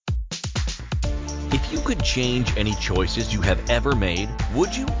If you could change any choices you have ever made,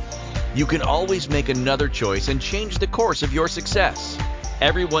 would you? You can always make another choice and change the course of your success.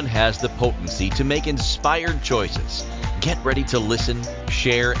 Everyone has the potency to make inspired choices. Get ready to listen,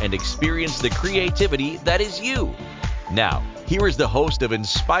 share, and experience the creativity that is you. Now, here is the host of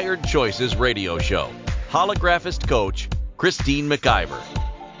Inspired Choices radio show, holographist coach, Christine McIver.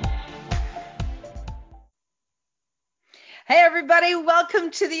 Hey everybody, welcome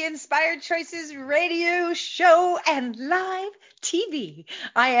to the Inspired Choices radio show and live TV.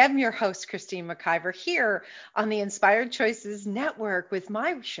 I am your host, Christine McIver, here on the Inspired Choices Network with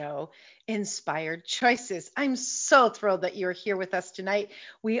my show, Inspired Choices. I'm so thrilled that you're here with us tonight.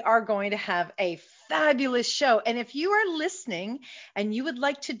 We are going to have a fabulous show. And if you are listening and you would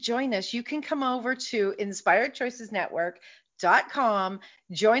like to join us, you can come over to Inspired Choices Network.com,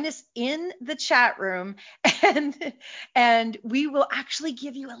 join us in the chat room, and we will actually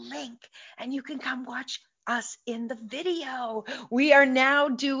give you a link and you can come watch us in the video. We are now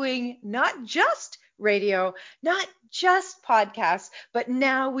doing not just radio, not just podcasts, but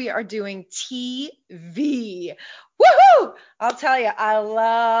now we are doing TV. Woohoo! I'll tell you, I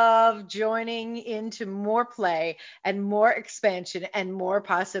love joining into more play and more expansion and more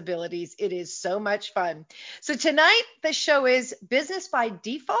possibilities. It is so much fun. So tonight, the show is business by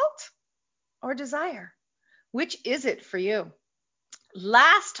default or desire. Which is it for you?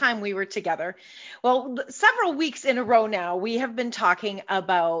 Last time we were together, well, several weeks in a row now, we have been talking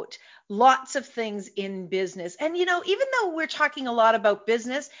about lots of things in business. And, you know, even though we're talking a lot about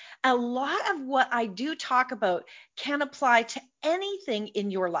business, a lot of what I do talk about can apply to anything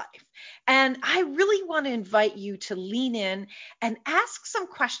in your life. And I really want to invite you to lean in and ask some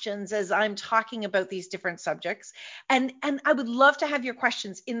questions as I'm talking about these different subjects. And I would love to have your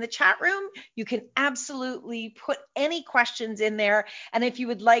questions in the chat room. You can absolutely put any questions in there. And if you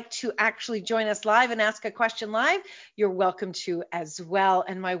would like to actually join us live and ask a question live, you're welcome to as well.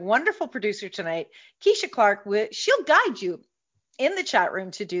 And my wonderful producer tonight, Keisha Clark, she'll guide you in the chat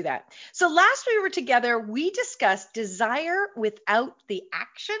room to do that. So last we were together, we discussed desire without the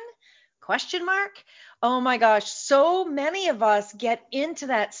action? Question mark. Oh my gosh, so many of us get into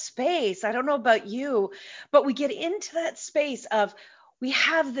that space. I don't know about you, but we get into that space of we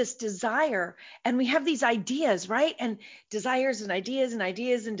have this desire and we have these ideas, right? And desires and ideas and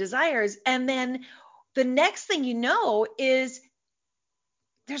ideas and desires. And then the next thing you know is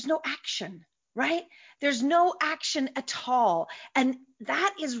there's no action, right? There's no action at all. And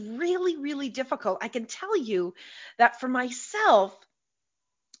that is really, really difficult. I can tell you that for myself,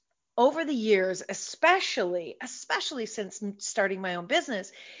 over the years, especially since starting my own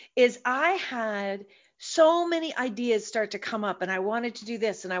business, is I had so many ideas start to come up and I wanted to do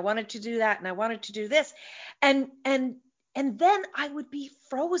this and I wanted to do that and I wanted to do this. And then I would be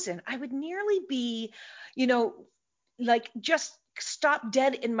frozen. I would nearly be, like just stop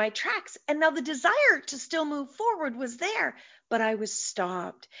dead in my tracks. And now the desire to still move forward was there, but I was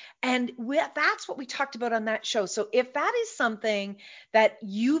stopped. And that's what we talked about on that show. So if that is something that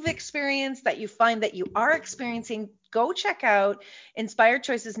you've experienced, that you find that you are experiencing, go check out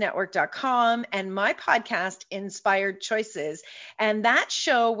inspiredchoicesnetwork.com and my podcast, Inspired Choices. And that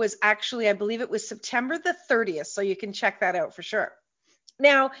show was actually, I believe it was September the 30th. So you can check that out for sure.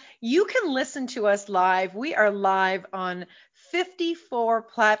 Now, you can listen to us live. We are live on 54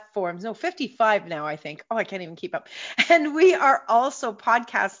 platforms. No, 55 now, I think. Oh, I can't even keep up. And we are also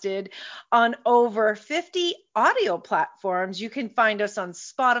podcasted on over 50 audio platforms. You can find us on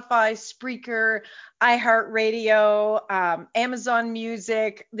Spotify, Spreaker, iHeartRadio, Amazon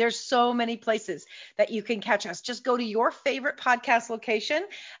Music. There's so many places that you can catch us. Just go to your favorite podcast location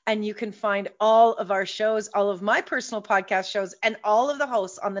and you can find all of our shows, all of my personal podcast shows, and all of the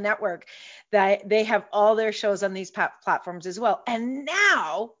hosts on the network. That they have all their shows on these platforms as well. And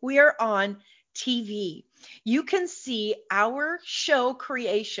now we are on TV. You can see our show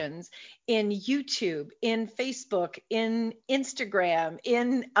creations in YouTube, in Facebook, in Instagram,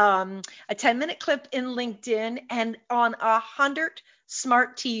 in a 10-minute clip in LinkedIn, and on 100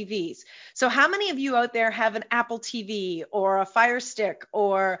 smart TVs. So how many of you out there have an Apple TV or a Fire Stick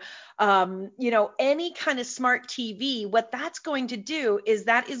or any kind of smart TV? What that's going to do is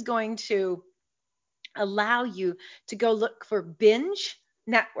that is going to allow you to go look for Binge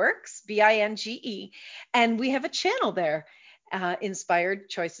Networks, Binge, and we have a channel there, Inspired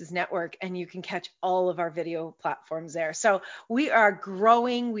Choices Network, and you can catch all of our video platforms there. So we are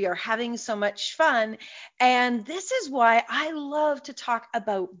growing, we are having so much fun, and this is why I love to talk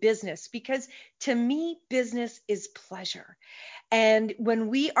about business, because to me, business is pleasure. And when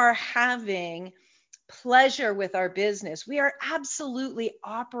we are having pleasure with our business, we are absolutely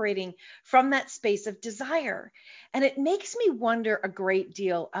operating from that space of desire. And it makes me wonder a great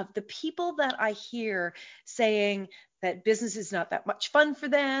deal of the people that I hear saying that business is not that much fun for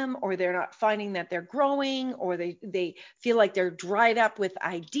them, or they're not finding that they're growing, or they feel like they're dried up with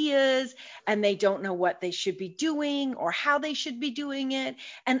ideas and they don't know what they should be doing or how they should be doing it.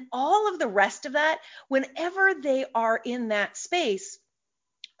 And all of the rest of that, whenever they are in that space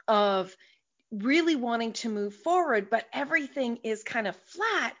of really wanting to move forward, but everything is kind of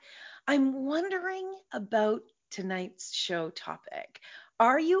flat, I'm wondering about tonight's show topic.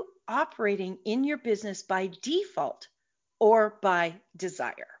 Are you operating in your business by default or by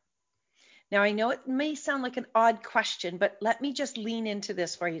desire? Now, I know it may sound like an odd question, but let me just lean into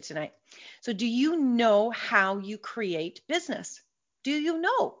this for you tonight. So, do you know how you create business? Do you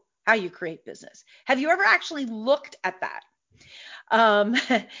know how you create business? Have you ever actually looked at that? Um,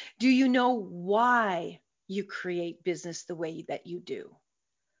 do you know why you create business the way that you do?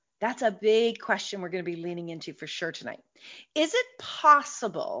 That's a big question we're going to be leaning into for sure tonight. Is it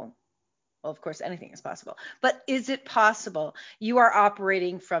possible? Well, of course, anything is possible, but is it possible you are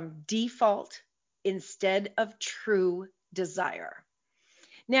operating from default instead of true desire?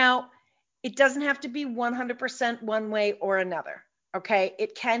 Now, it doesn't have to be 100% one way or another. Okay,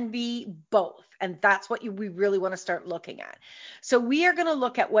 it can be both, and that's what we really want to start looking at. So we are going to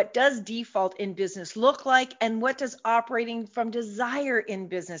look at what does default in business look like, and what does operating from desire in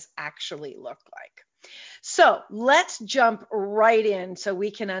business actually look like. So let's jump right in so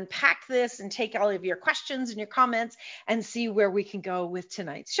we can unpack this and take all of your questions and your comments and see where we can go with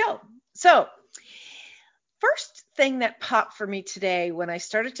tonight's show. So first thing that popped for me today when I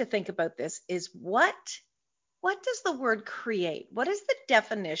started to think about this is what does the word create? What is the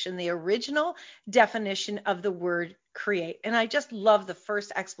definition, the original definition of the word create? And I just love the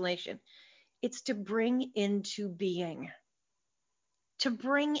first explanation. It's to bring into being. To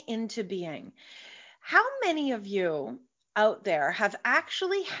bring into being. How many of you out there have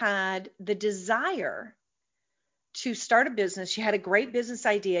actually had the desire to start a business? You had a great business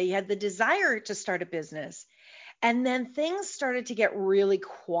idea. You had the desire to start a business. And then things started to get really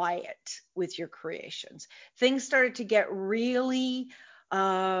quiet with your creations. Things started to get really,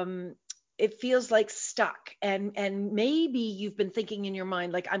 it feels like stuck. And maybe you've been thinking in your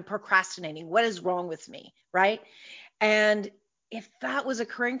mind, like, I'm procrastinating. What is wrong with me? Right? And if that was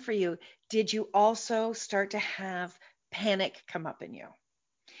occurring for you, did you also start to have panic come up in you?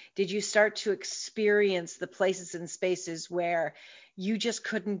 Did you start to experience the places and spaces where you just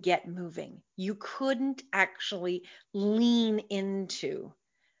couldn't get moving? You couldn't actually lean into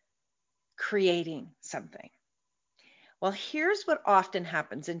creating something. Well, here's what often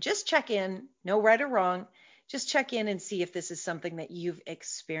happens, and just check in, no right or wrong, just check in and see if this is something that you've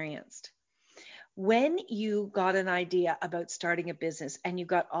experienced. When you got an idea about starting a business and you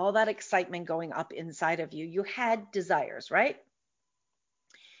got all that excitement going up inside of you, you had desires, right?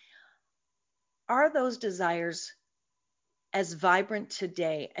 Are those desires as vibrant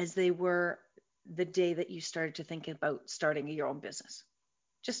today as they were the day that you started to think about starting your own business?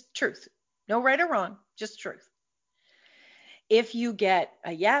 Just truth. No right or wrong, just truth. If you get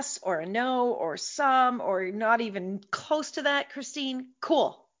a yes or a no or some or not even close to that, Christine,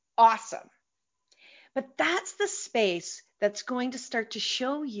 cool, awesome. But that's the space that's going to start to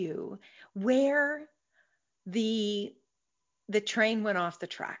show you where the train went off the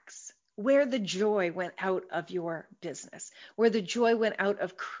tracks, where the joy went out of your business, where the joy went out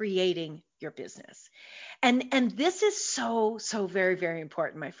of creating your business. And this is so very, very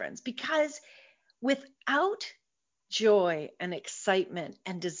important, my friends, because without joy and excitement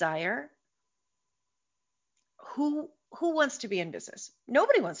and desire, who wants to be in business?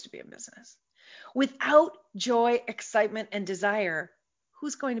 Nobody wants to be in business. Without joy, excitement, and desire,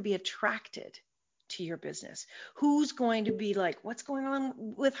 who's going to be attracted to your business? Who's going to be like, what's going on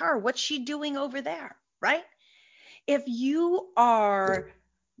with her? What's she doing over there? Right? If you are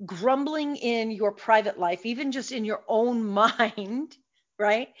grumbling in your private life, even just in your own mind,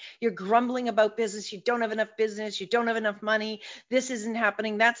 right? You're grumbling about business. You don't have enough business. You don't have enough money. This isn't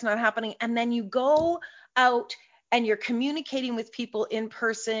happening. That's not happening. And then you go out and you're communicating with people in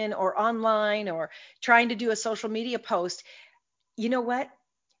person or online or trying to do a social media post. You know what?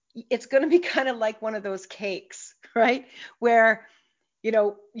 It's going to be kind of like one of those cakes, right? Where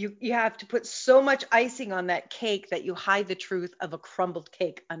you have to put so much icing on that cake that you hide the truth of a crumbled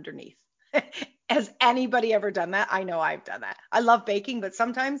cake underneath. Has anybody ever done that? I know I've done that. I love baking, but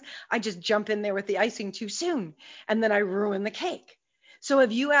sometimes I just jump in there with the icing too soon and then I ruin the cake. So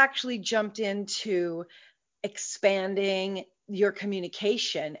have you actually jumped into expanding your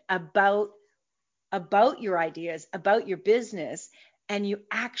communication about about your ideas, about your business, and you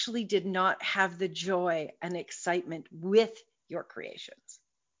actually did not have the joy and excitement with your creations,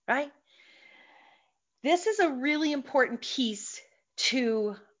 right? This is a really important piece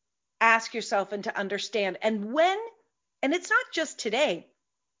to ask yourself and to understand. And it's not just today,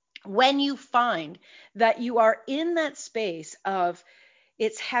 when you find that you are in that space of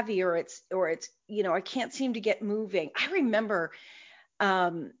it's heavy or it's I can't seem to get moving. I remember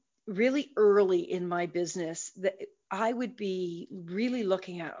really early in my business that I would be really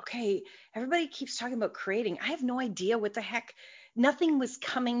looking at, okay, everybody keeps talking about creating. I have no idea what the heck, nothing was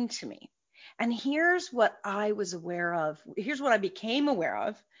coming to me. And here's what I was aware of. Here's what I became aware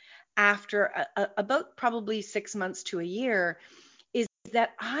of after about probably 6 months to a year, is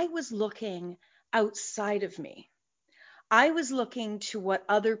that I was looking outside of me. I was looking to what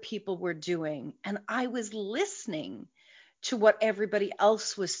other people were doing, and I was listening to what everybody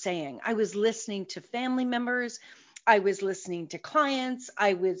else was saying. I was listening to family members. I was listening to clients.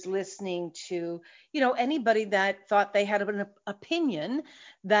 I was listening to, anybody that thought they had an opinion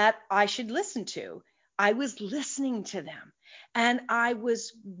that I should listen to. I was listening to them, and I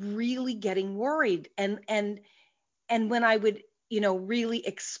was really getting worried. And when I would, really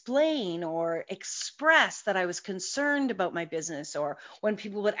explain or express that I was concerned about my business, or when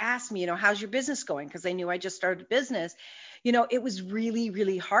people would ask me, how's your business going? Because they knew I just started a business, it was really,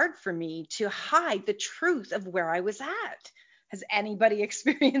 really hard for me to hide the truth of where I was at. Has anybody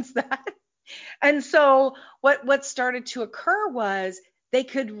experienced that? And so what started to occur was they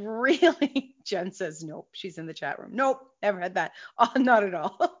could really, Jen says, nope, she's in the chat room. Nope, never had that. Oh, not at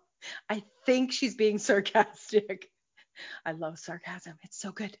all. I think she's being sarcastic. I love sarcasm. It's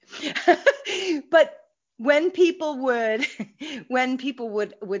so good. But when people would when people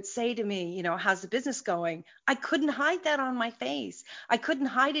would say to me, how's the business going? I couldn't hide that on my face. I couldn't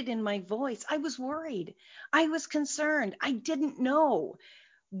hide it in my voice. I was worried. I was concerned. I didn't know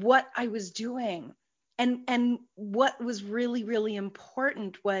what I was doing. And what was really, really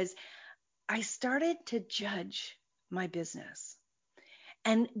important was I started to judge my business.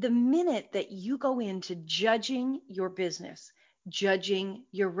 And the minute that you go into judging your business, judging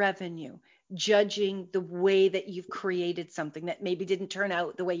your revenue, judging the way that you've created something that maybe didn't turn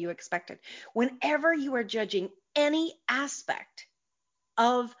out the way you expected, whenever you are judging any aspect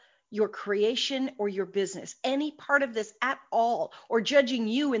of your creation or your business, any part of this at all, or judging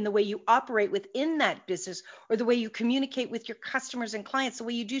you in the way you operate within that business, or the way you communicate with your customers and clients, the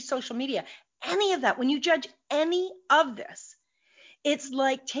way you do social media, any of that, when you judge any of this, it's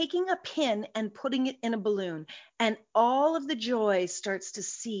like taking a pin and putting it in a balloon, and all of the joy starts to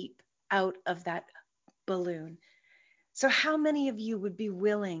seep out of that balloon. So how many of you would be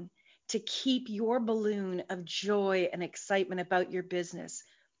willing to keep your balloon of joy and excitement about your business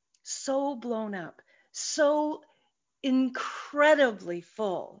so blown up, so incredibly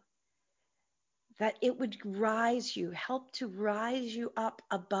full, that it would help to rise you up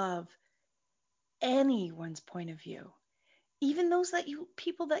above anyone's point of view? Even those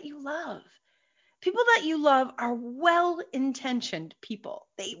people that you love. People that you love are well-intentioned people.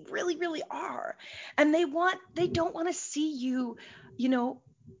 They really, really are. And they don't want to see you,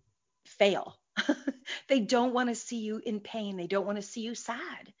 fail. They don't want to see you in pain. They don't want to see you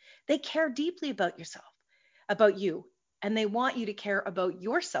sad. They care deeply about you, and they want you to care about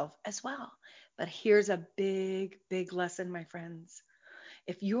yourself as well. But here's a big, big lesson, my friends.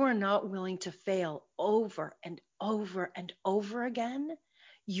 If you are not willing to fail over and over and over again,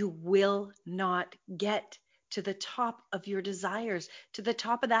 you will not get to the top of your desires, to the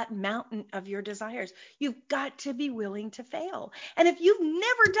top of that mountain of your desires. You've got to be willing to fail. And if you've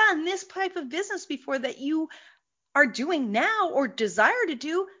never done this type of business before that you are doing now or desire to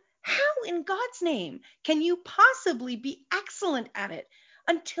do, how in God's name can you possibly be excellent at it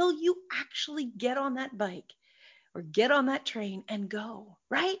until you actually get on that bike or get on that train and go,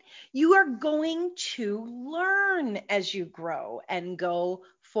 right? You are going to learn as you grow and go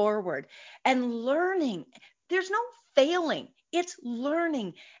forward. And learning, there's no failing. It's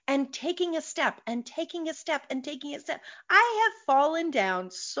learning and taking a step and taking a step and taking a step. I have fallen down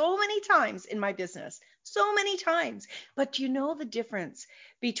so many times in my business, so many times. But you know the difference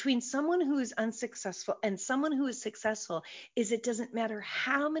between someone who is unsuccessful and someone who is successful is it doesn't matter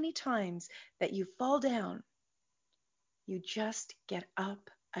how many times that you fall down. You just get up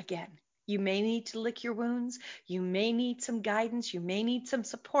again. You may need to lick your wounds. You may need some guidance. You may need some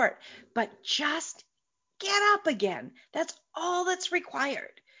support, but just get up again. That's all that's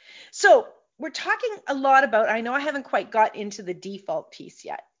required. So we're talking a lot about, I know I haven't quite got into the default piece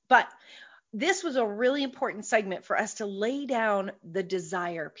yet, but this was a really important segment for us to lay down the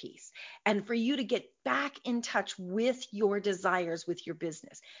desire piece and for you to get back in touch with your desires with your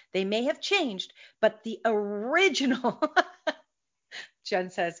business. They may have changed, but the original, Jen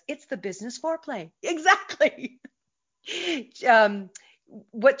says, it's the business foreplay. Exactly. um,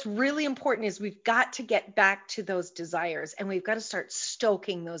 what's really important is we've got to get back to those desires, and we've got to start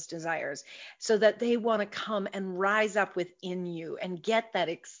stoking those desires so that they want to come and rise up within you and get that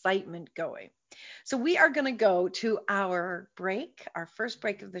excitement going. So we are going to go to our break, our first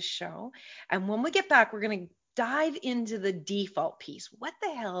break of the show. And when we get back, we're going to dive into the default piece. What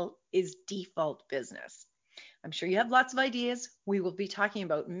the hell is default business? I'm sure you have lots of ideas. We will be talking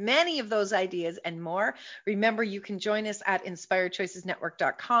about many of those ideas and more. Remember, you can join us at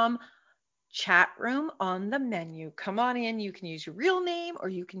inspiredchoicesnetwork.com. Chat room on the menu. Come on in. You can use your real name or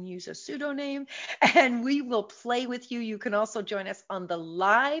you can use a pseudonym, and we will play with you. You can also join us on the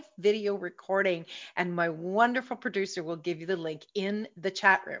live video recording, and my wonderful producer will give you the link in the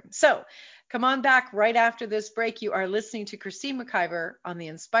chat room. So come on back right after this break. You are listening to Christine McIver on the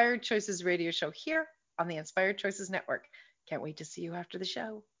Inspired Choices radio show here on the Inspired Choices Network. Can't wait to see you after the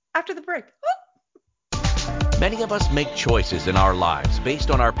show, after the break. Many of us make choices in our lives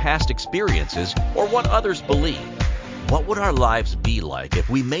based on our past experiences or what others believe. What would our lives be like if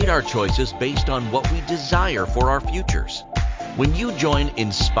we made our choices based on what we desire for our futures? When you join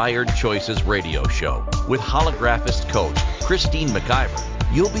Inspired Choices radio show with holographist coach Christine McIver,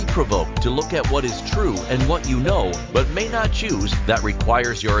 you'll be provoked to look at what is true and what you know but may not choose that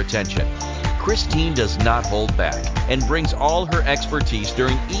requires your attention. Christine does not hold back and brings all her expertise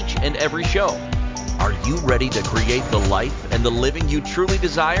during each and every show. Are you ready to create the life and the living you truly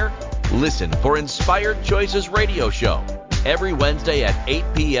desire? Listen for Inspired Choices Radio Show every Wednesday at 8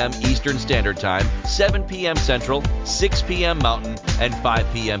 p.m. Eastern Standard Time, 7 p.m. Central, 6 p.m. Mountain, and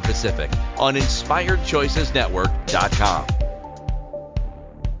 5 p.m. Pacific on InspiredChoicesNetwork.com.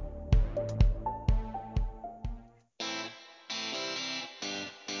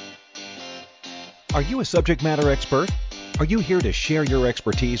 Are you a subject matter expert? Are you here to share your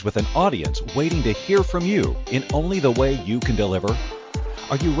expertise with an audience waiting to hear from you in only the way you can deliver?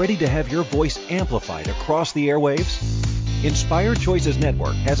 Are you ready to have your voice amplified across the airwaves? Inspired Choices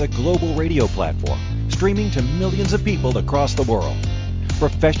Network has a global radio platform streaming to millions of people across the world.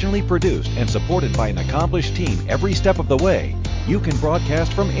 Professionally produced and supported by an accomplished team every step of the way, you can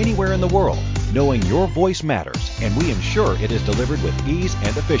broadcast from anywhere in the world, knowing your voice matters, and we ensure it is delivered with ease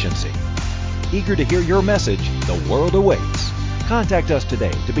and efficiency. Eager to hear your message, the world awaits. Contact us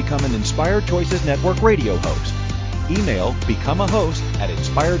today to become an Inspired Choices Network radio host. Email become a host at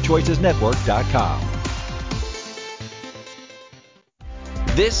inspiredchoicesnetwork.com.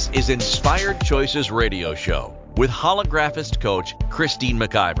 This is Inspired Choices Radio Show with holographist coach Christine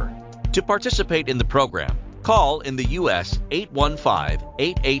McIver. To participate in the program, call in the U.S.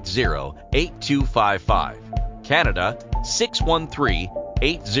 815-880-8255, Canada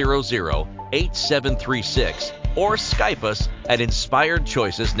 613-800-8736, or Skype us at Inspired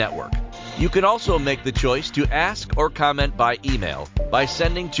Choices Network. You can also make the choice to ask or comment by email by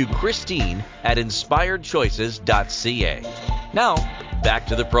sending to Christine at inspiredchoices.ca. Now, back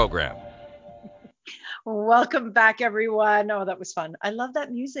to the program. Welcome back, everyone. Oh, that was fun. I love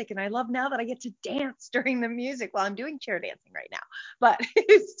that music, and I love now that I get to dance during the music while I'm doing chair dancing right now. But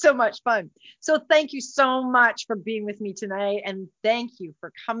it's so much fun. So thank you so much for being with me tonight, and thank you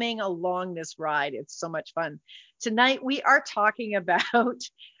for coming along this ride. It's so much fun. Tonight we are talking about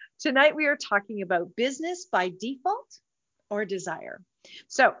business by default or desire.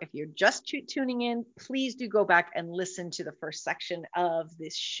 So if you're just tuning in, please do go back and listen to the first section of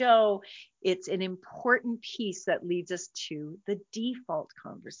this show. It's an important piece that leads us to the default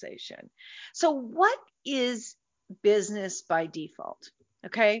conversation. So what is business by default?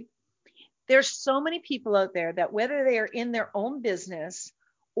 Okay. There's so many people out there that whether they are in their own business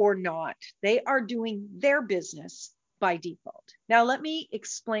or not, they are doing their business by default. Now, let me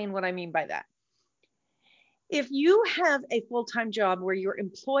explain what I mean by that. If you have a full-time job where you're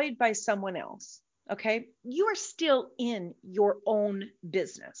employed by someone else, okay, you are still in your own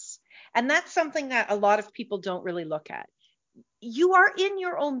business. And that's something that a lot of people don't really look at. You are in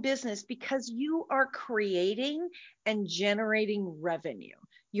your own business because you are creating and generating revenue.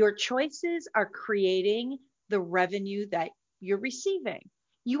 Your choices are creating the revenue that you're receiving.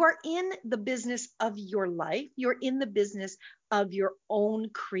 You are in the business of your life. You're in the business of your own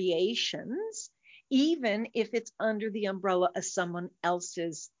creations, even if it's under the umbrella of someone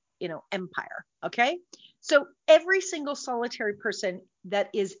else's, empire. Okay. So every single solitary person that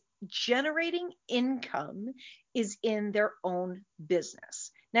is generating income is in their own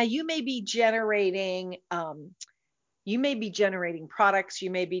business. Now you may be generating products, you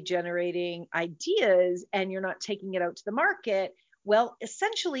may be generating ideas, and you're not taking it out to the market. Well,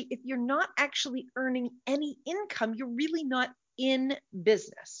 essentially, if you're not actually earning any income, you're really not in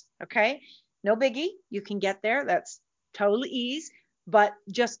business. Okay. No biggie. You can get there. That's total ease, but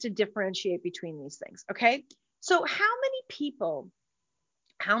just to differentiate between these things. Okay. So how many people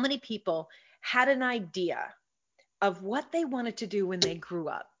had an idea of what they wanted to do when they grew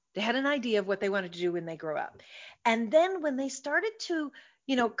up? They had an idea of what they wanted to do when they grew up. And then when they started to,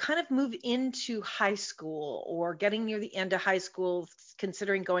 kind of move into high school or getting near the end of high school,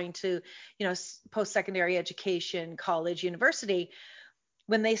 considering going to, post-secondary education, college, university,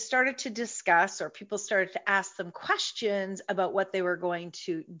 when they started to discuss or people started to ask them questions about what they were going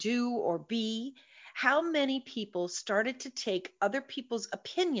to do or be, how many people started to take other people's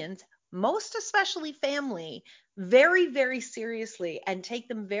opinions, most especially family, very, very seriously and take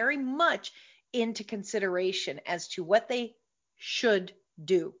them very much into consideration as to what they should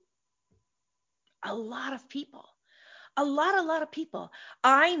do? A lot of people. A lot of people.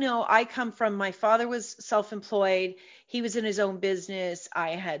 I know I come from, my father was self-employed. He was in his own business.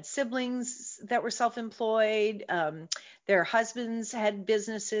 I had siblings that were self-employed. Their husbands had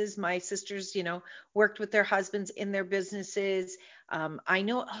businesses. My sisters, worked with their husbands in their businesses. I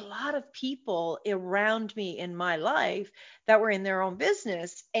know a lot of people around me in my life that were in their own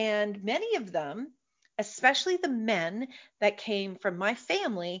business, and many of them, especially the men that came from my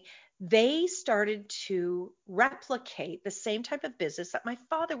family, they started to replicate the same type of business that my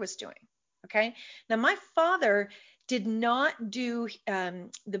father was doing. Okay. Now, my father did not do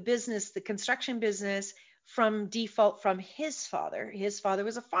the construction business from default from his father. His father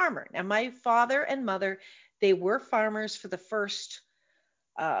was a farmer. Now, my father and mother, they were farmers for the first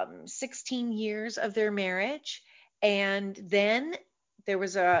 16 years of their marriage. And then there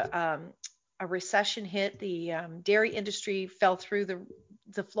was a recession hit. The dairy industry fell through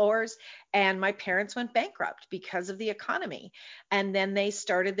the floors, and my parents went bankrupt because of the economy. And then they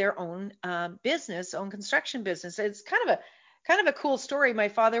started their own own construction business. It's kind of a cool story. My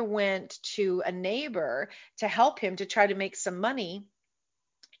father went to a neighbor to help him to try to make some money,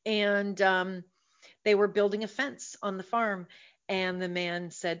 and they were building a fence on the farm. And the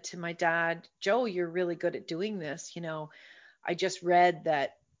man said to my dad, "Joe, you're really good at doing this. I just read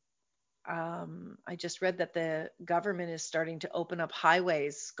that the government is starting to open up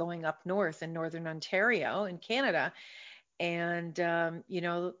highways going up north in northern Ontario in Canada. And,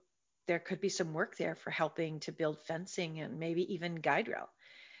 there could be some work there for helping to build fencing and maybe even guide rail."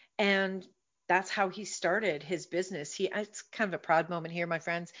 And that's how he started his business. It's kind of a proud moment here, my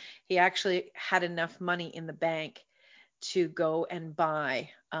friends. He actually had enough money in the bank to go and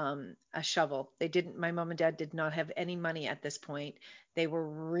buy a shovel. My mom and dad did not have any money at this point. They were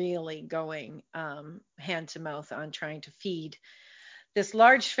really going hand to mouth on trying to feed this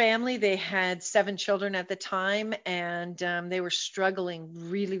large family. They had 7 children at the time, and they were struggling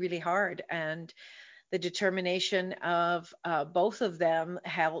really, really hard. And the determination of both of them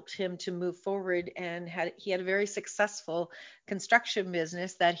helped him to move forward, and he had a very successful construction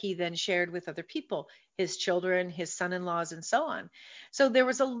business that he then shared with other people, his children, his son-in-laws, and so on. So there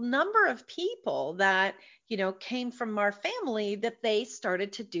was a number of people that came from our family that they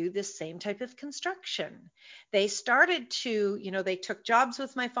started to do this same type of construction. They started to, they took jobs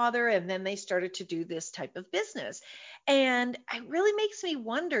with my father, and then they started to do this type of business. And it really makes me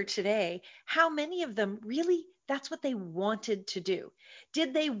wonder today how many of them really that's what they wanted to do.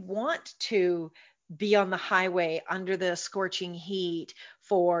 Did they want to be on the highway under the scorching heat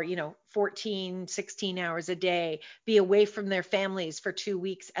for, 14, 16 hours a day, be away from their families for 2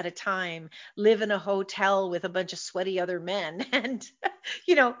 weeks at a time, live in a hotel with a bunch of sweaty other men, and,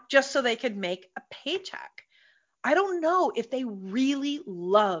 just so they could make a paycheck? I don't know if they really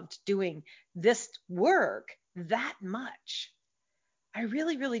loved doing this work that much. I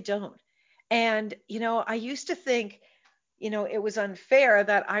really, really don't. And, I used to think, it was unfair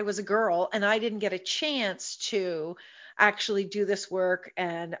that I was a girl and I didn't get a chance to actually do this work,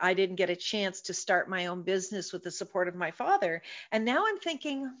 and I didn't get a chance to start my own business with the support of my father. And now I'm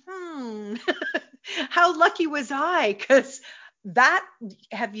thinking, how lucky was I? Because that,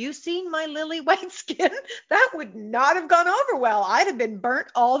 have you seen my lily white skin? That would not have gone over well. I'd have been burnt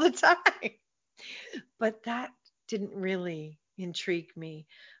all the time. But that didn't really intrigue me.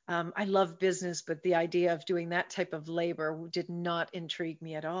 I love business, but the idea of doing that type of labor did not intrigue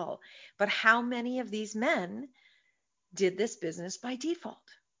me at all. But how many of these men did this business by default?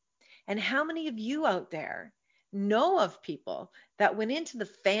 And how many of you out there know of people that went into the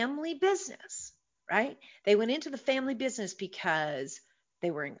family business, right? They went into the family business because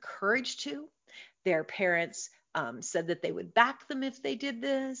They were encouraged to. Their parents said that they would back them if they did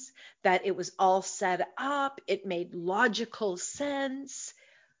this, that it was all set up. It made logical sense,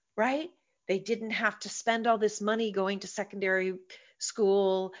 right? They didn't have to spend all this money going to secondary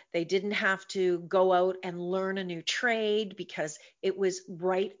school. They didn't have to go out and learn a new trade because it was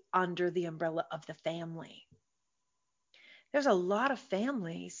right under the umbrella of the family. There's a lot of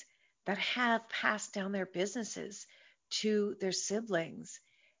families that have passed down their businesses to their siblings.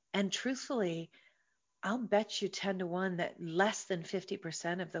 And truthfully, I'll bet you 10 to 1 that less than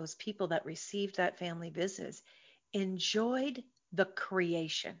 50% of those people that received that family business enjoyed the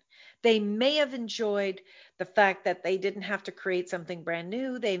creation. They may have enjoyed the fact that they didn't have to create something brand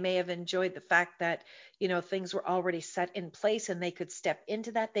new. They may have enjoyed the fact that, things were already set in place and they could step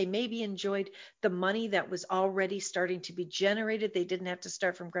into that. They maybe enjoyed the money that was already starting to be generated. They didn't have to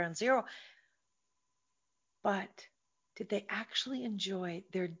start from ground zero. But did they actually enjoy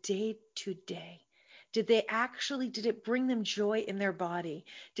their day to day? Did it bring them joy in their body?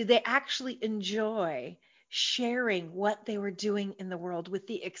 Did they actually enjoy sharing what they were doing in the world with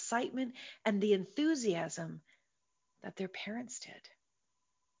the excitement and the enthusiasm that their parents did?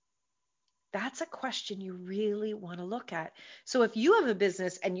 That's a question you really want to look at. So if you have a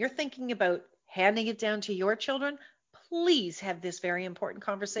business and you're thinking about handing it down to your children, please have this very important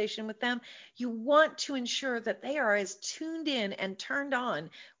conversation with them. You want to ensure that they are as tuned in and turned on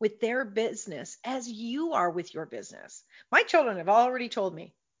with their business as you are with your business. My children have already told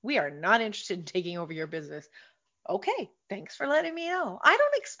me, we are not interested in taking over your business. Okay, thanks for letting me know. I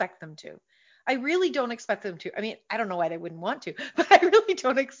don't expect them to. I really don't expect them to. I mean, I don't know why they wouldn't want to, but I really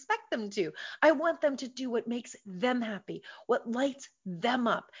don't expect them to. I want them to do what makes them happy, what lights them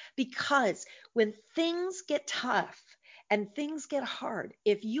up. Because when things get tough and things get hard,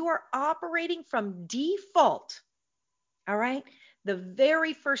 if you are operating from default, all right, the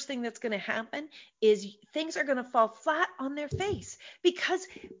very first thing that's going to happen is things are going to fall flat on their face. Because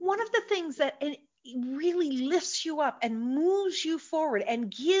one of the things that really lifts you up and moves you forward and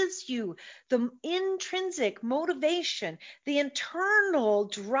gives you the intrinsic motivation, the internal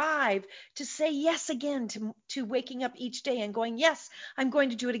drive to say yes again to waking up each day and going, yes, I'm going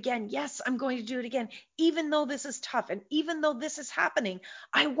to do it again. Yes, I'm going to do it again. Even though this is tough and even though this is happening,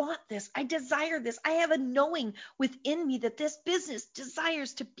 I want this. I desire this. I have a knowing within me that this business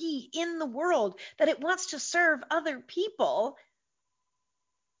desires to be in the world, that it wants to serve other people.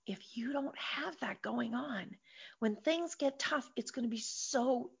 If you don't have that going on, when things get tough, it's going to be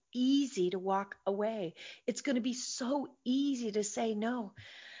so easy to walk away. It's going to be so easy to say, no,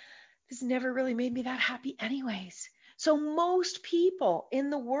 this never really made me that happy anyways. So most people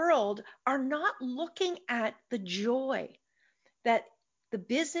in the world are not looking at the joy that the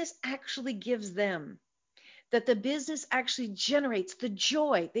business actually gives them, that the business actually generates, the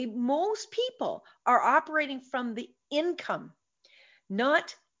joy. Most people are operating from the income,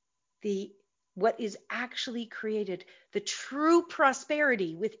 not what is actually created. The true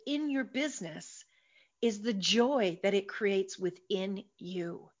prosperity within your business is the joy that it creates within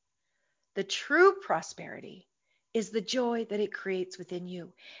you. The true prosperity is the joy that it creates within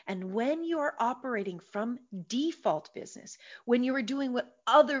you. And when you are operating from default business, when you are doing what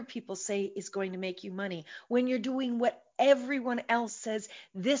other people say is going to make you money, when you're doing what everyone else says,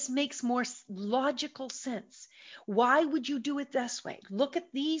 this makes more logical sense. Why would you do it this way? Look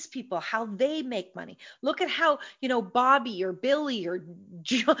at these people, how they make money. Look at how, Bobby or Billy or,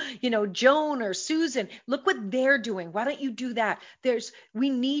 Joan or Susan, look what they're doing. Why don't you do that? We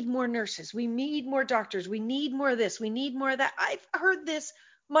need more nurses. We need more doctors. We need more of this. We need more of that. I've heard this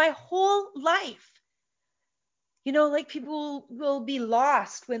my whole life. Like people will be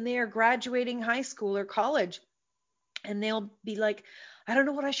lost when they are graduating high school or college. And they'll be like, I don't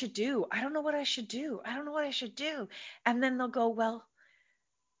know what I should do. I don't know what I should do. I don't know what I should do. And then they'll go, well,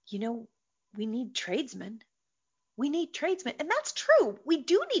 we need tradesmen. We need tradesmen. And that's true. We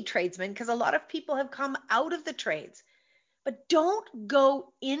do need tradesmen because a lot of people have come out of the trades. But don't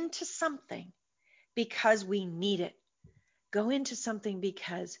go into something because we need it. Go into something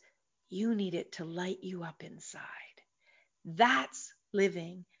because you need it to light you up inside. That's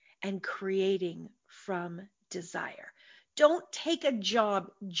living and creating from desire. Don't take a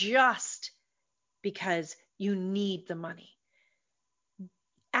job just because you need the money.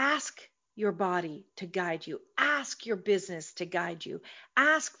 Ask your body to guide you. Ask your business to guide you.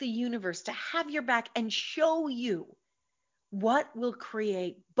 Ask the universe to have your back and show you what will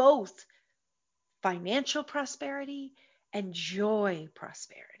create both financial prosperity and joy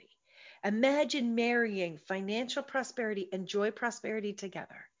prosperity. Imagine marrying financial prosperity and joy prosperity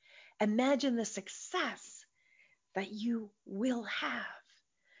together. Imagine the success that you will have.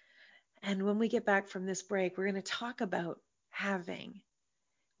 And when we get back from this break, we're going to talk about having,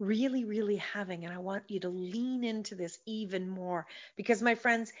 really, really having. And I want you to lean into this even more because, my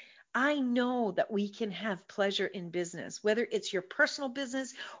friends, I know that we can have pleasure in business, whether it's your personal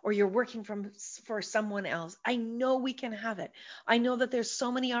business or you're working for someone else. I know we can have it. I know that there's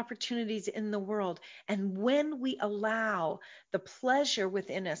so many opportunities in the world. And when we allow the pleasure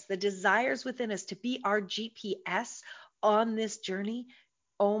within us, the desires within us to be our GPS on this journey,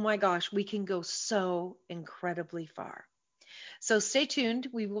 oh my gosh, we can go so incredibly far. So stay tuned.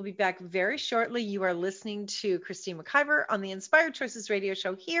 We will be back very shortly. You are listening to Christine McIver on the Inspired Choices radio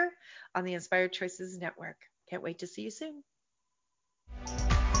show here on the Inspired Choices Network. Can't wait to see you soon.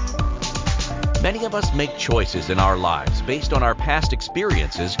 Many of us make choices in our lives based on our past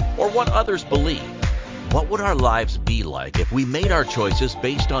experiences or what others believe. What would our lives be like if we made our choices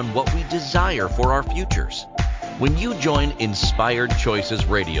based on what we desire for our futures? When you join Inspired Choices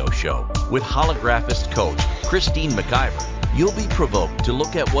radio show with holographist coach Christine McIver, you'll be provoked to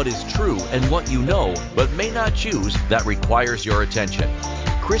look at what is true and what you know but may not choose that requires your attention.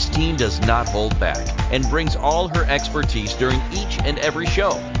 Christine does not hold back and brings all her expertise during each and every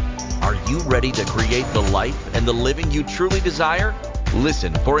show. Are you ready to create the life and the living you truly desire?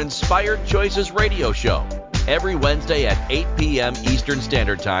 Listen for Inspired Choices radio show every Wednesday at 8 p.m. Eastern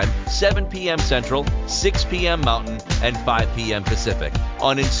Standard Time, 7 p.m. Central, 6 p.m. Mountain, and 5 p.m. Pacific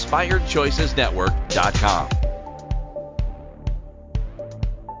on InspiredChoicesNetwork.com.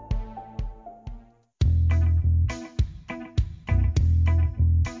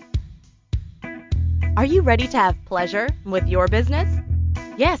 Are you ready to have pleasure with your business?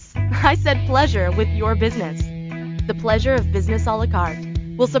 Yes, I said pleasure with your business. The Pleasure of Business a la carte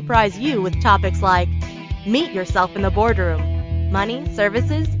will surprise you with topics like meet yourself in the boardroom, money,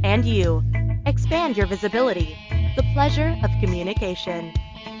 services, and you. Expand your visibility. The pleasure of communication.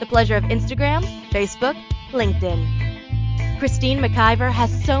 The pleasure of Instagram, Facebook, LinkedIn. Christine McIver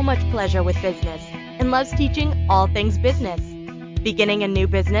has so much pleasure with business and loves teaching all things business. Beginning a new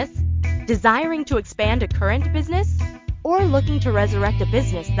business? Desiring to expand a current business? Or looking to resurrect a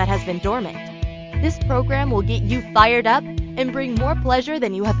business that has been dormant? This program will get you fired up and bring more pleasure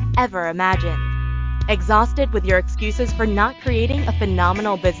than you have ever imagined. Exhausted with your excuses for not creating a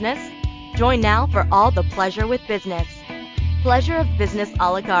phenomenal business? Join now for all the pleasure with business. Pleasure of Business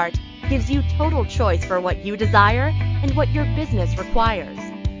a la carte gives you total choice for what you desire and what your business requires.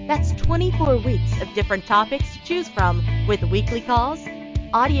 That's 24 weeks of different topics to choose from with weekly calls,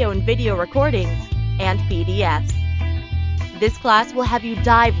 audio and video recordings, and PDFs. This class will have you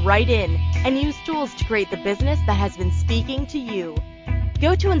dive right in and use tools to create the business that has been speaking to you.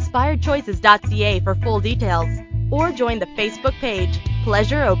 Go to inspiredchoices.ca for full details or join the Facebook page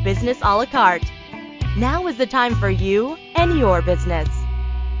Pleasure o' Business a la carte. Now is the time for you and your business.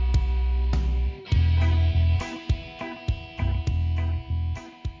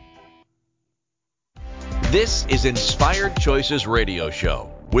 This is Inspired Choices radio show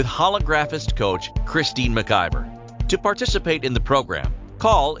with holographist coach Christine McIver. To participate in the program,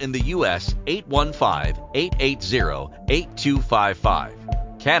 call in the U.S.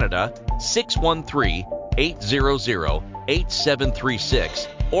 815-880-8255, Canada 613-800-8736,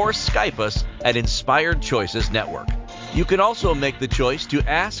 or Skype us at Inspired Choices Network. You can also make the choice to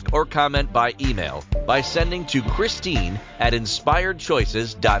ask or comment by email by sending to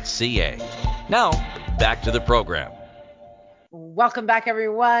Christine@inspiredchoices.ca. Now, back to the program. Welcome back,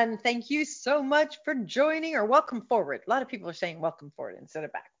 everyone. Thank you so much for joining, or welcome forward. A lot of people are saying welcome forward instead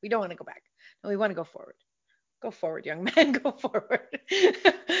of back. We don't want to go back. No, we want to go forward. Go forward, young man. Go forward.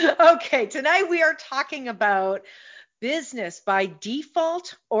 Okay, tonight we are talking about business by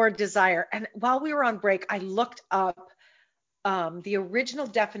default or desire. And while we were on break, I looked up the original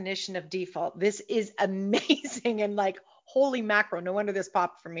definition of default. This is amazing and like, holy macro. No wonder this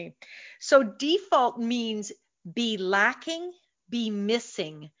popped for me. So default means be lacking, be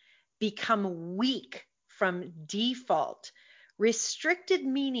missing, become weak from default. Restricted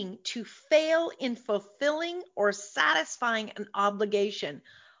meaning to fail in fulfilling or satisfying an obligation.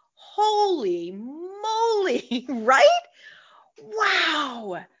 Holy moly, right?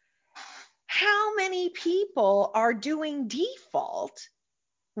 Wow. How many people are doing default,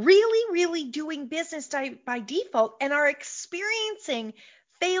 really doing business by default, and are experiencing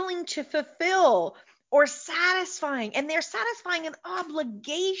failing to fulfill or satisfying, and they're satisfying an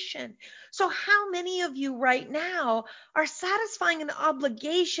obligation. So how many of you right now are satisfying an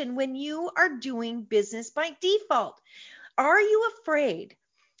obligation when you are doing business by default? Are you afraid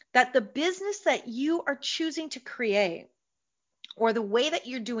that the business that you are choosing to create or the way that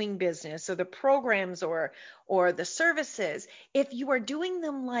you're doing business, or the programs, or the services, if you are doing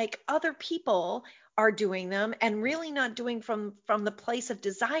them like other people are doing them and really not doing from the place of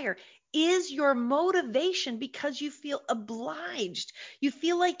desire, is your motivation because you feel obliged, you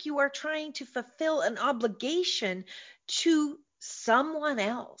feel like you are trying to fulfill an obligation to someone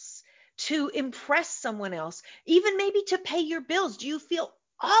else, to impress someone else, even maybe to pay your bills? Do you feel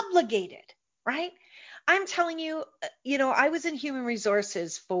obligated, right? I'm telling you, I was in human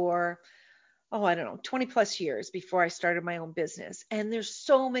resources for, oh, I don't know, 20 plus years before I started my own business. And there's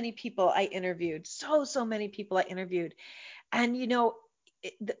so many people I interviewed, so many people I interviewed. And,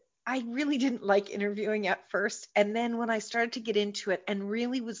 I really didn't like interviewing at first. And then when I started to get into it and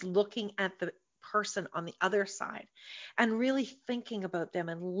really was looking at the person on the other side and really thinking about them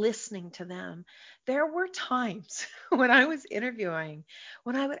and listening to them, there were times when I was interviewing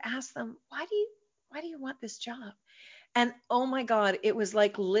when I would ask them, why do you want this job? And oh my God, it was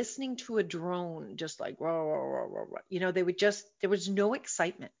like listening to a drone, just like, whoa, whoa, whoa, whoa, whoa. There was no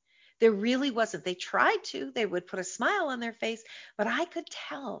excitement. There really wasn't. They tried to, they would put a smile on their face, but I could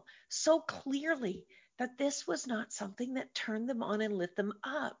tell so clearly that this was not something that turned them on and lit them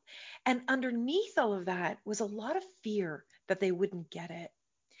up. And underneath all of that was a lot of fear that they wouldn't get it.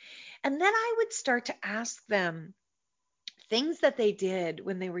 And then I would start to ask them things that they did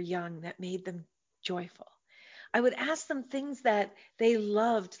when they were young that made them joyful. I would ask them things that they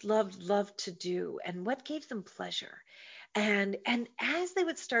loved to do and what gave them pleasure. And as they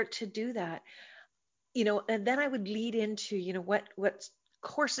would start to do that, and then I would lead into, what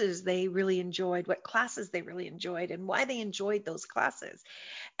courses they really enjoyed, what classes they really enjoyed, and why they enjoyed those classes.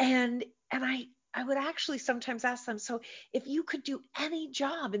 And I would actually sometimes ask them, so if you could do any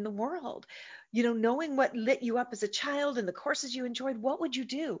job in the world, knowing what lit you up as a child and the courses you enjoyed, what would you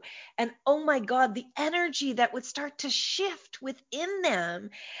do? And oh my God, the energy that would start to shift within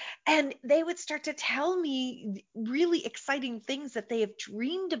them, and they would start to tell me really exciting things that they have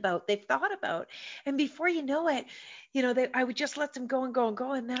dreamed about, they've thought about. And before you know it, I would just let them go and go and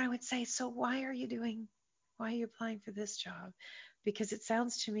go. And then I would say, so why are you applying for this job? Because it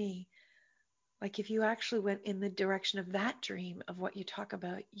sounds to me like if you actually went in the direction of that dream of what you talk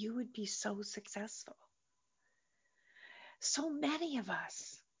about, you would be so successful. So many of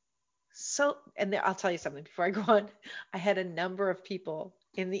us. And I'll tell you something before I go on. I had a number of people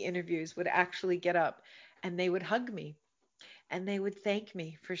in the interviews would actually get up and they would hug me and they would thank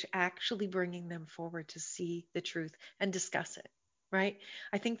me for actually bringing them forward to see the truth and discuss it, right?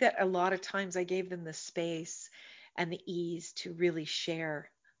 I think that a lot of times I gave them the space and the ease to really share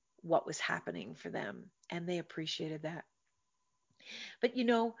what was happening for them, and they appreciated that. But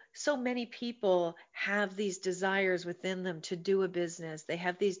so many people have these desires within them to do a business. They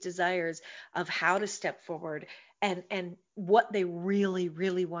have these desires of how to step forward and what they really,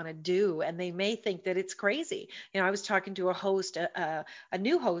 really want to do. And they may think that it's crazy. I was talking to a host, a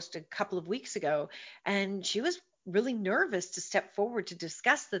new host a couple of weeks ago, and she was really nervous to step forward to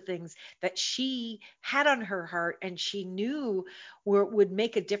discuss the things that she had on her heart and she knew would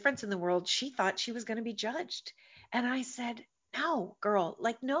make a difference in the world. She thought she was going to be judged. And I said, no, girl,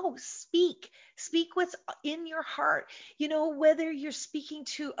 like, no, speak what's in your heart. Whether you're speaking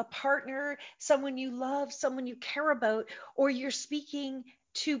to a partner, someone you love, someone you care about, or you're speaking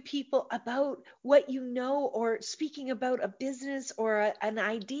to people about what you know, or speaking about a business or an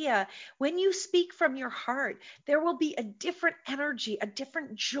idea, when you speak from your heart, there will be a different energy, a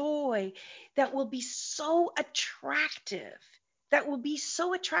different joy that will be so attractive,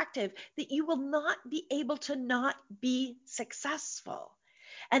 that you will not be able to not be successful.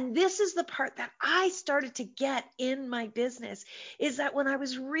 And this is the part that I started to get in my business, is that when I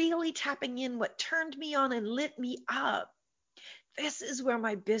was really tapping in what turned me on and lit me up, this is where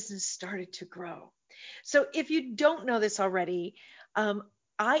my business started to grow. So if you don't know this already,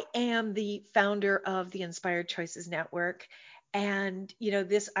 I am the founder of the Inspired Choices Network. And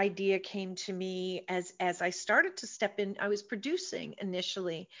this idea came to me as I started to step in. I was producing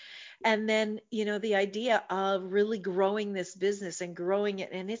initially, and then the idea of really growing this business and growing it,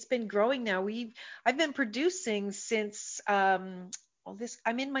 and it's been growing now. I've been producing since I'm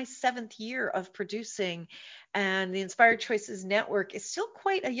in my 7th year of producing, and the Inspired Choices Network is still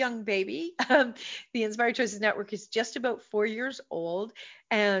quite a young baby. The Inspired Choices Network is just about 4 years old,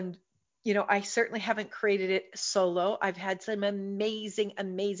 and I certainly haven't created it solo. I've had some amazing,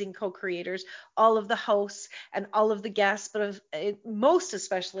 amazing co-creators, all of the hosts and all of the guests, but most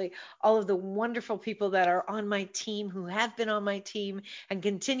especially all of the wonderful people that are on my team, who have been on my team and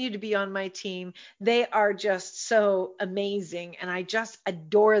continue to be on my team. They are just so amazing, and I just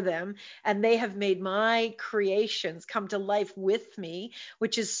adore them. And they have made my creations come to life with me,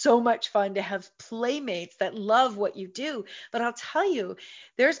 which is so much fun to have playmates that love what you do. But I'll tell you,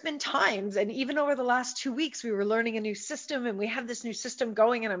 there's been times, and even over the last 2 weeks, we were learning a new system, and we have this new system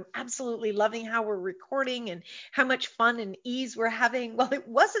going, and I'm absolutely loving how we're recording and how much fun and ease we're having. Well, it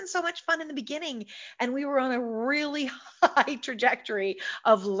wasn't so much fun in the beginning, and we were on a really high trajectory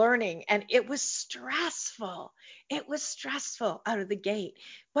of learning, and it was stressful. It was stressful out of the gate.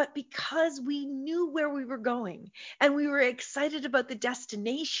 But because we knew where we were going and we were excited about the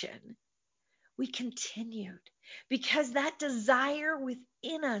destination, we continued, because that desire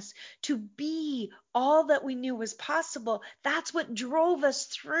within us to be all that we knew was possible, that's what drove us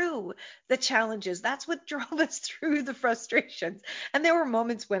through the challenges. That's what drove us through the frustrations. And there were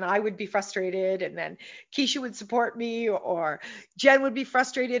moments when I would be frustrated, and then Keisha would support me, or Jen would be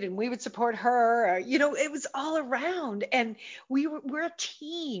frustrated and we would support her. Or, it was all around. And we're a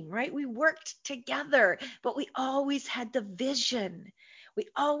team, right? We worked together, but we always had the vision. We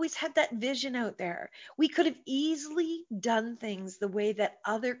always had that vision out there. We could have easily done things the way that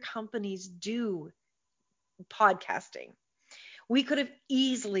other companies do podcasting. We could have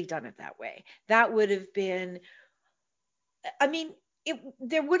easily done it that way. That would have been, I mean,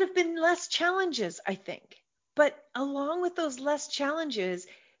 there would have been less challenges, I think. But along with those less challenges,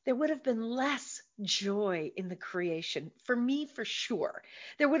 there would have been less joy in the creation. For me, for sure.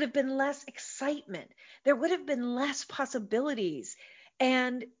 There would have been less excitement. There would have been less possibilities.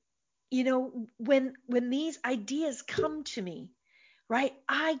 And when these ideas come to me, right,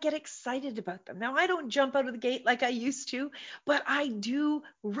 I get excited about them. Now, I don't jump out of the gate like I used to, but I do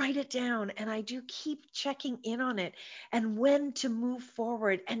write it down, and I do keep checking in on it and when to move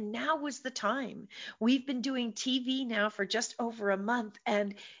forward. And now was the time. We've been doing TV now for just over a month,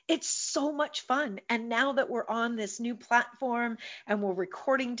 and it's so much fun. And now that we're on this new platform and we're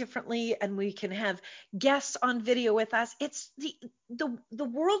recording differently and we can have guests on video with us, it's the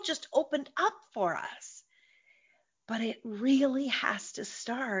world just opened up for us. But it really has to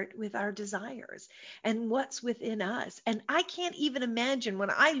start with our desires and what's within us. And I can't even imagine, when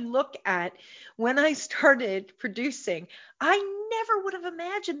I look at when I started producing, I never would have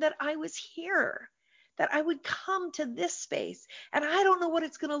imagined that I was here, that I would come to this space. And I don't know what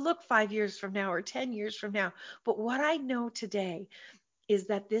it's going to look 5 years from now or 10 years from now. But what I know today is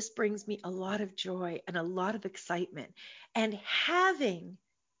that this brings me a lot of joy and a lot of excitement. And having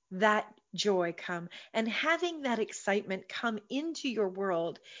that joy come and having that excitement come into your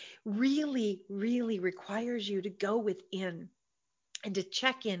world really, really requires you to go within and to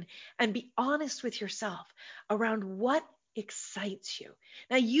check in and be honest with yourself around what excites you.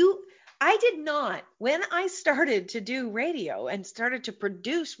 Now, I did not, when I started to do radio and started to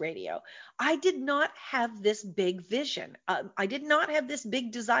produce radio, I did not have this big vision. I did not have this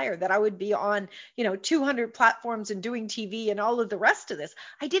big desire that I would be on, 200 platforms and doing TV and all of the rest of this.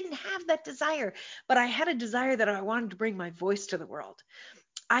 I didn't have that desire, but I had a desire that I wanted to bring my voice to the world.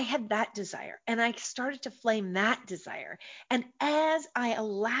 I had that desire, and I started to flame that desire. And as I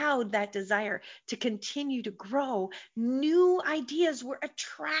allowed that desire to continue to grow, new ideas were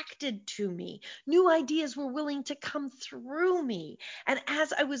attracted to me. New ideas were willing to come through me. And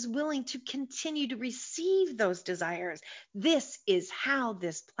as I was willing to continue to receive those desires, this is how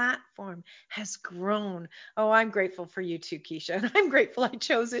this platform has grown. Oh, I'm grateful for you too, Keisha. And I'm grateful I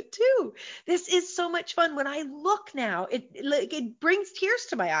chose it too. This is so much fun. When I look now, it brings tears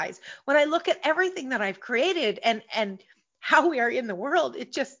to my eyes. When I look at everything that I've created and how we are in the world,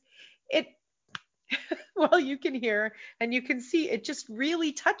 it well, you can hear and you can see, it just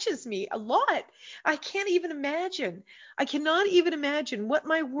really touches me a lot. I can't even imagine. I cannot even imagine what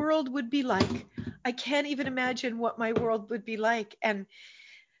my world would be like. I can't even imagine what my world would be like. And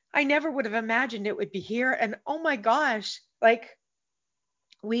I never would have imagined it would be here. And oh my gosh, like,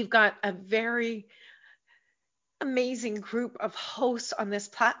 we've got a very amazing group of hosts on this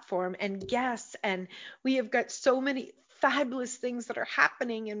platform and guests, and we have got so many fabulous things that are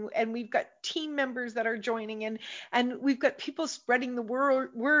happening, and we've got team members that are joining, and we've got people spreading the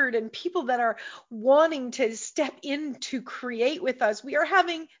word and people that are wanting to step in to create with us. We are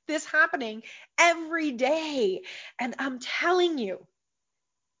having this happening every day, and I am telling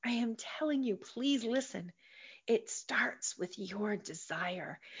you, please listen. It starts with your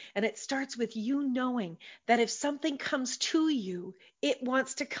desire. And it starts with you knowing that if something comes to you, it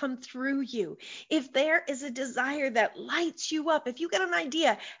wants to come through you. If there is a desire that lights you up, if you get an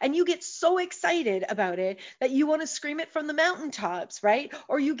idea and you get so excited about it that you want to scream it from the mountaintops, right?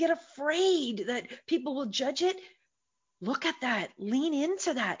 Or you get afraid that people will judge it, look at that, lean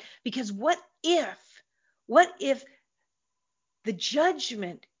into that. Because what if the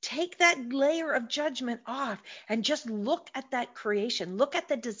judgment, take that layer of judgment off and just look at that creation, look at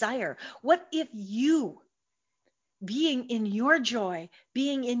the desire. What if you, being in your joy,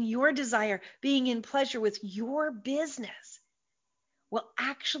 being in your desire, being in pleasure with your business, will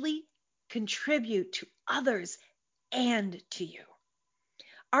actually contribute to others and to you?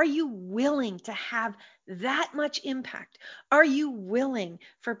 Are you willing to have that much impact? Are you willing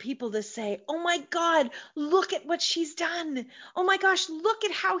for people to say, oh my God, look at what she's done. Oh my gosh, look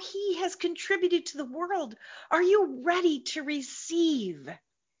at how he has contributed to the world. Are you ready to receive?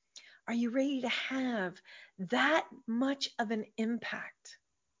 Are you ready to have that much of an impact?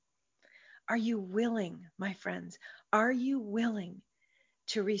 Are you willing, my friends? Are you willing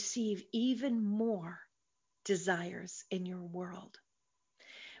to receive even more desires in your world?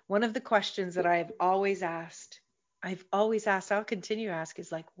 One of the questions that I've always asked, I'll continue to ask, is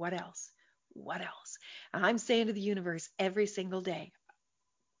like, what else? What else? And I'm saying to the universe every single day,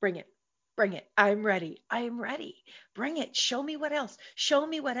 bring it. Bring it. I'm ready. I am ready. Bring it. Show me what else. Show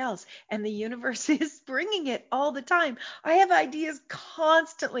me what else. And the universe is bringing it all the time. I have ideas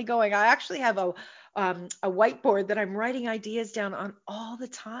constantly going. I actually have a whiteboard that I'm writing ideas down on all the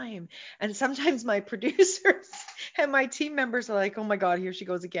time. And sometimes my producers and my team members are like, oh my God, here she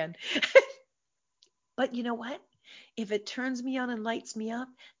goes again. But you know what? If it turns me on and lights me up,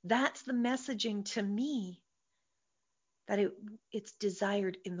 that's the messaging to me that it's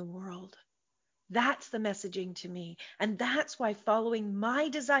desired in the world. That's the messaging to me. And that's why following my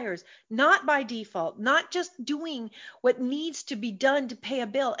desires, not by default, not just doing what needs to be done to pay a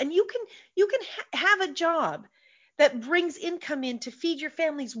bill. And you can have a job that brings income in to feed your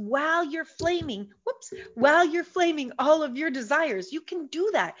families while you're flaming all of your desires. You can do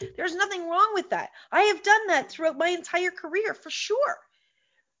that. There's nothing wrong with that. I have done that throughout my entire career for sure.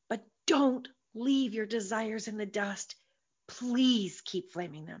 But don't leave your desires in the dust. Please keep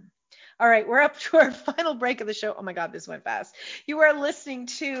flaming them. All right, we're up to our final break of the show. Oh my God, this went fast. You are listening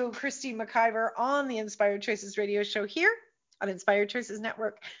to Christine McIver on the Inspired Choices radio show here on Inspired Choices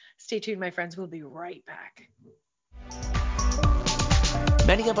Network. Stay tuned, my friends. We'll be right back.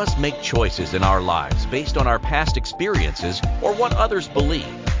 Many of us make choices in our lives based on our past experiences or what others believe.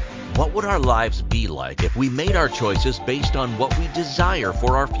 What would our lives be like if we made our choices based on what we desire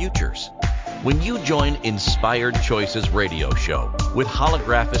for our futures? When you join Inspired Choices radio show with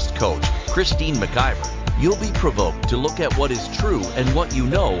holographist coach Christine McIver, you'll be provoked to look at what is true and what you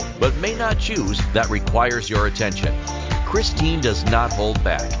know but may not choose that requires your attention. Christine does not hold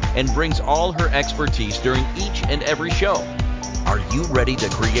back and brings all her expertise during each and every show. Are you ready to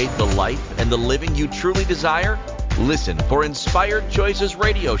create the life and the living you truly desire? Listen for Inspired Choices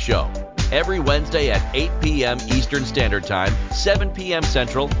radio show every Wednesday at 8 p.m. Eastern Standard Time, 7 p.m.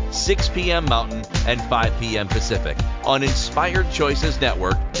 Central, 6 p.m. Mountain, and 5 p.m. Pacific on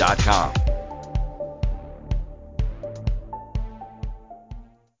InspiredChoicesNetwork.com.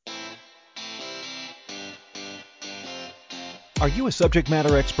 Are you a subject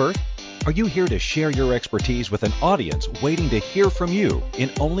matter expert? Are you here to share your expertise with an audience waiting to hear from you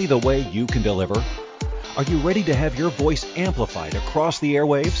in only the way you can deliver? Are you ready to have your voice amplified across the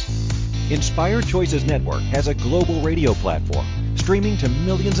airwaves? Inspired Choices Network has a global radio platform streaming to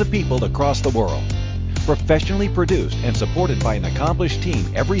millions of people across the world. Professionally produced and supported by an accomplished team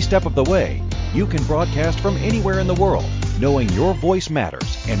every step of the way, you can broadcast from anywhere in the world, knowing your voice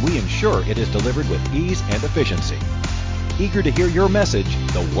matters, and we ensure it is delivered with ease and efficiency. Eager to hear your message,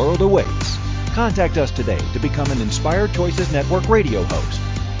 the world awaits. Contact us today to become an Inspired Choices Network radio host.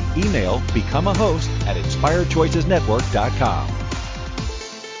 Email becomeahost@inspiredchoicesnetwork.com.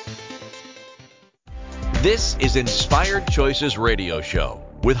 This is Inspired Choices Radio Show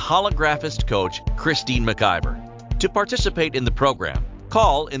with holographist coach Christine McIver. To participate in the program,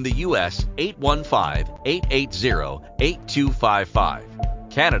 call in the U.S.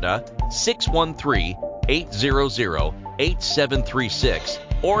 815-880-8255, Canada 613-800-8736,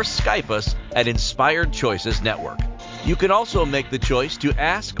 or Skype us at Inspired Choices Network. You can also make the choice to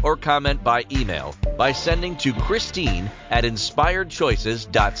ask or comment by email by sending to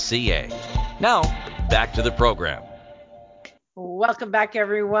Christine@inspiredchoices.ca. Now, back to the program. Welcome back,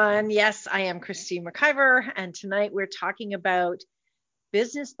 everyone. Yes, I am Christine McIver, and tonight we're talking about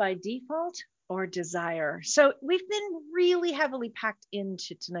business by default or desire. So we've been really heavily packed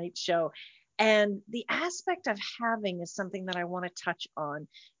into tonight's show. And the aspect of having is something that I want to touch on.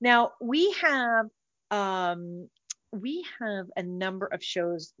 Now, um, we have a number of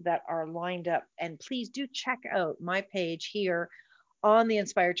shows that are lined up, and please do check out my page here on the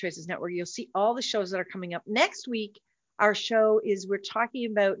Inspired Choices Network. You'll see all the shows that are coming up. Next week, our show is we're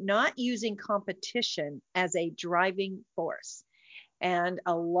talking about not using competition as a driving force. And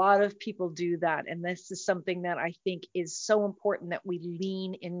a lot of people do that. And this is something that I think is so important that we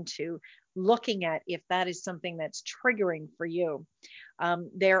lean into looking at if that is something that's triggering for you.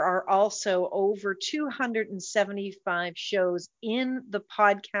 There are also over 275 shows in the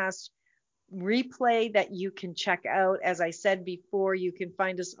podcast replay that you can check out. As I said before, you can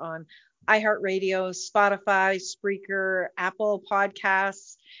find us on iHeartRadio, Spotify, Spreaker, Apple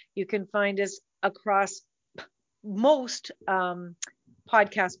Podcasts. You can find us across most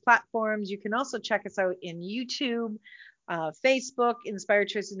podcast platforms. You can also check us out in YouTube, Facebook, Inspired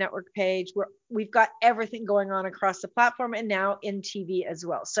Choices Network page, where we've got everything going on across the platform, and now in TV as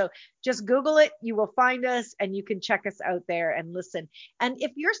well. So just Google it, you will find us, and you can check us out there and listen. And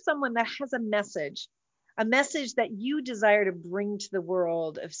if you're someone that has a message that you desire to bring to the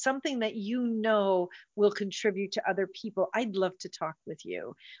world, of something that you know will contribute to other people, I'd love to talk with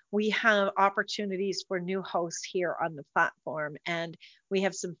you. We have opportunities for new hosts here on the platform, and we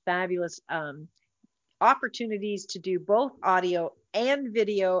have some fabulous opportunities to do both audio and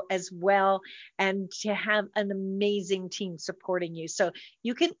video as well, and to have an amazing team supporting you. So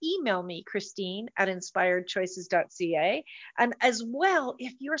you can email me, Christine at inspiredchoices.ca. And as well,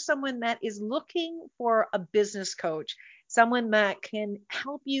 if you're someone that is looking for a business coach, someone that can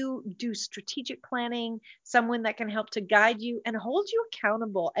help you do strategic planning, someone that can help to guide you and hold you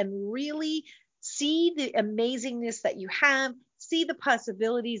accountable and really see the amazingness that you have, see the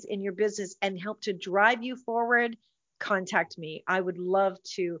possibilities in your business, and help to drive you forward, contact me. I would love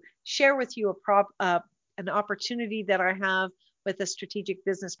to share with you an opportunity that I have with a strategic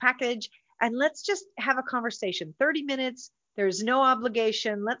business package. And let's just have a conversation. 30 minutes. There's no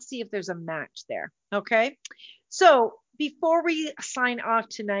obligation. Let's see if there's a match there. Okay. So before we sign off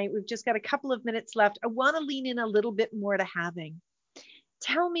tonight, we've just got a couple of minutes left. I want to lean in a little bit more to having.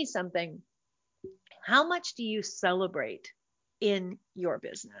 Tell me something. How much do you celebrate in your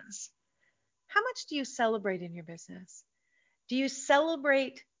business? How much do you celebrate in your business? Do you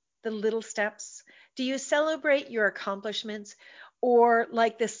celebrate the little steps? Do you celebrate your accomplishments? Or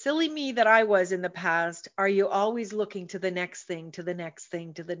like the silly me that I was in the past, are you always looking to the next thing, to the next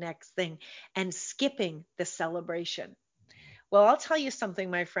thing, to the next thing, and skipping the celebration? Well, I'll tell you something,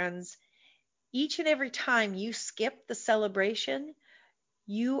 my friends. Each and every time you skip the celebration,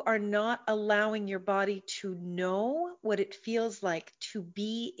 you are not allowing your body to know what it feels like to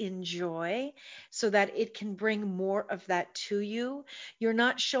be in joy, so that it can bring more of that to you. You're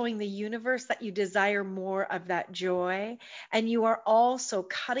not showing the universe that you desire more of that joy. And you are also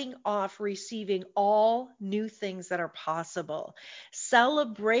cutting off receiving all new things that are possible.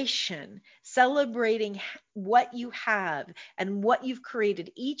 Celebrating what you have and what you've created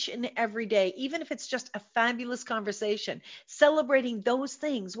each and every day, even if it's just a fabulous conversation, celebrating those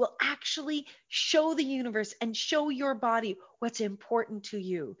things will actually show the universe and show your body what's important to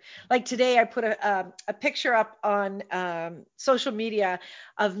you. Like today, I put a picture up on social media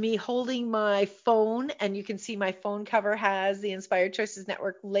of me holding my phone, and you can see my phone cover has the Inspired Choices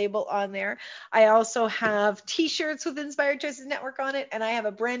Network label on there. I also have t-shirts with Inspired Choices Network on it, and I have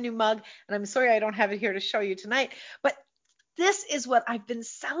a brand new mug, and I'm sorry I don't have it here to show you tonight, but this is what I've been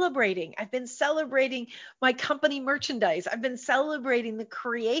celebrating. I've been celebrating my company merchandise. I've been celebrating the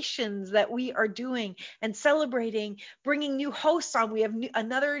creations that we are doing, and celebrating bringing new hosts on. We have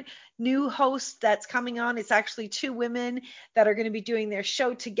another new host that's coming on. It's actually two women that are going to be doing their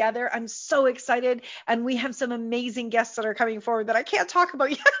show together. I'm so excited. And we have some amazing guests that are coming forward that I can't talk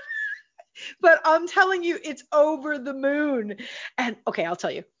about yet. But I'm telling you, it's over the moon. And okay, I'll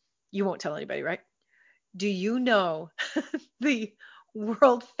tell you. You won't tell anybody, right? Do you know the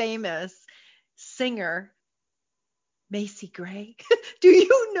world famous singer Macy Gray? Do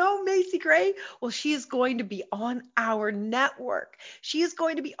you know Macy Gray? Well, she is going to be on our network. She is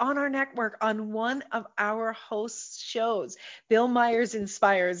going to be on our network on one of our host shows, Bill Myers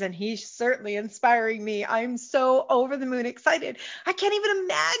Inspires, and he's certainly inspiring me. I'm so over the moon excited. I can't even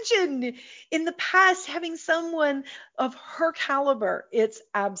imagine in the past having someone of her caliber. It's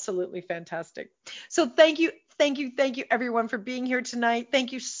absolutely fantastic. So thank you everyone for being here tonight.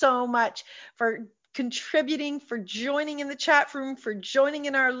 Thank you so much for contributing, for joining in the chat room, for joining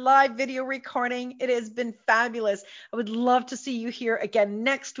in our live video recording. It has been fabulous. I would love to see you here again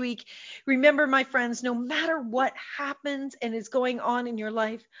next week. Remember, my friends, no matter what happens and is going on in your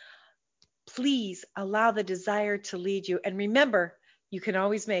life, please allow the desire to lead you. And remember, you can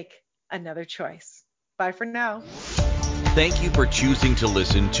always make another choice. Bye for now. Thank you for choosing to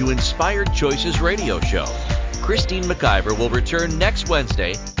listen to Inspired Choices Radio Show. Christine McIver will return next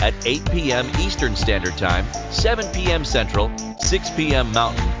Wednesday at 8 p.m. Eastern Standard Time, 7 p.m. Central, 6 p.m.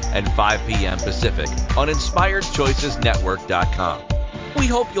 Mountain, and 5 p.m. Pacific on InspiredChoicesNetwork.com. We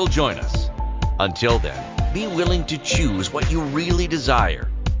hope you'll join us. Until then, be willing to choose what you really desire.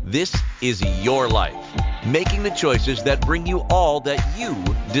 This is your life, making the choices that bring you all that you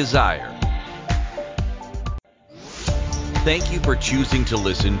desire. Thank you for choosing to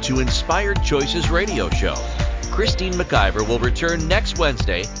listen to Inspired Choices Radio Show. Christine McIver will return next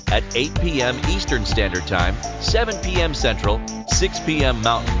Wednesday at 8 p.m. Eastern Standard Time, 7 p.m. Central, 6 p.m.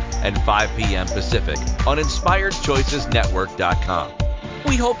 Mountain, and 5 p.m. Pacific on InspiredChoicesNetwork.com.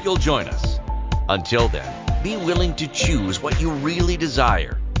 We hope you'll join us. Until then, be willing to choose what you really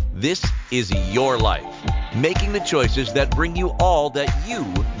desire. This is your life, making the choices that bring you all that you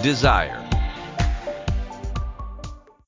desire.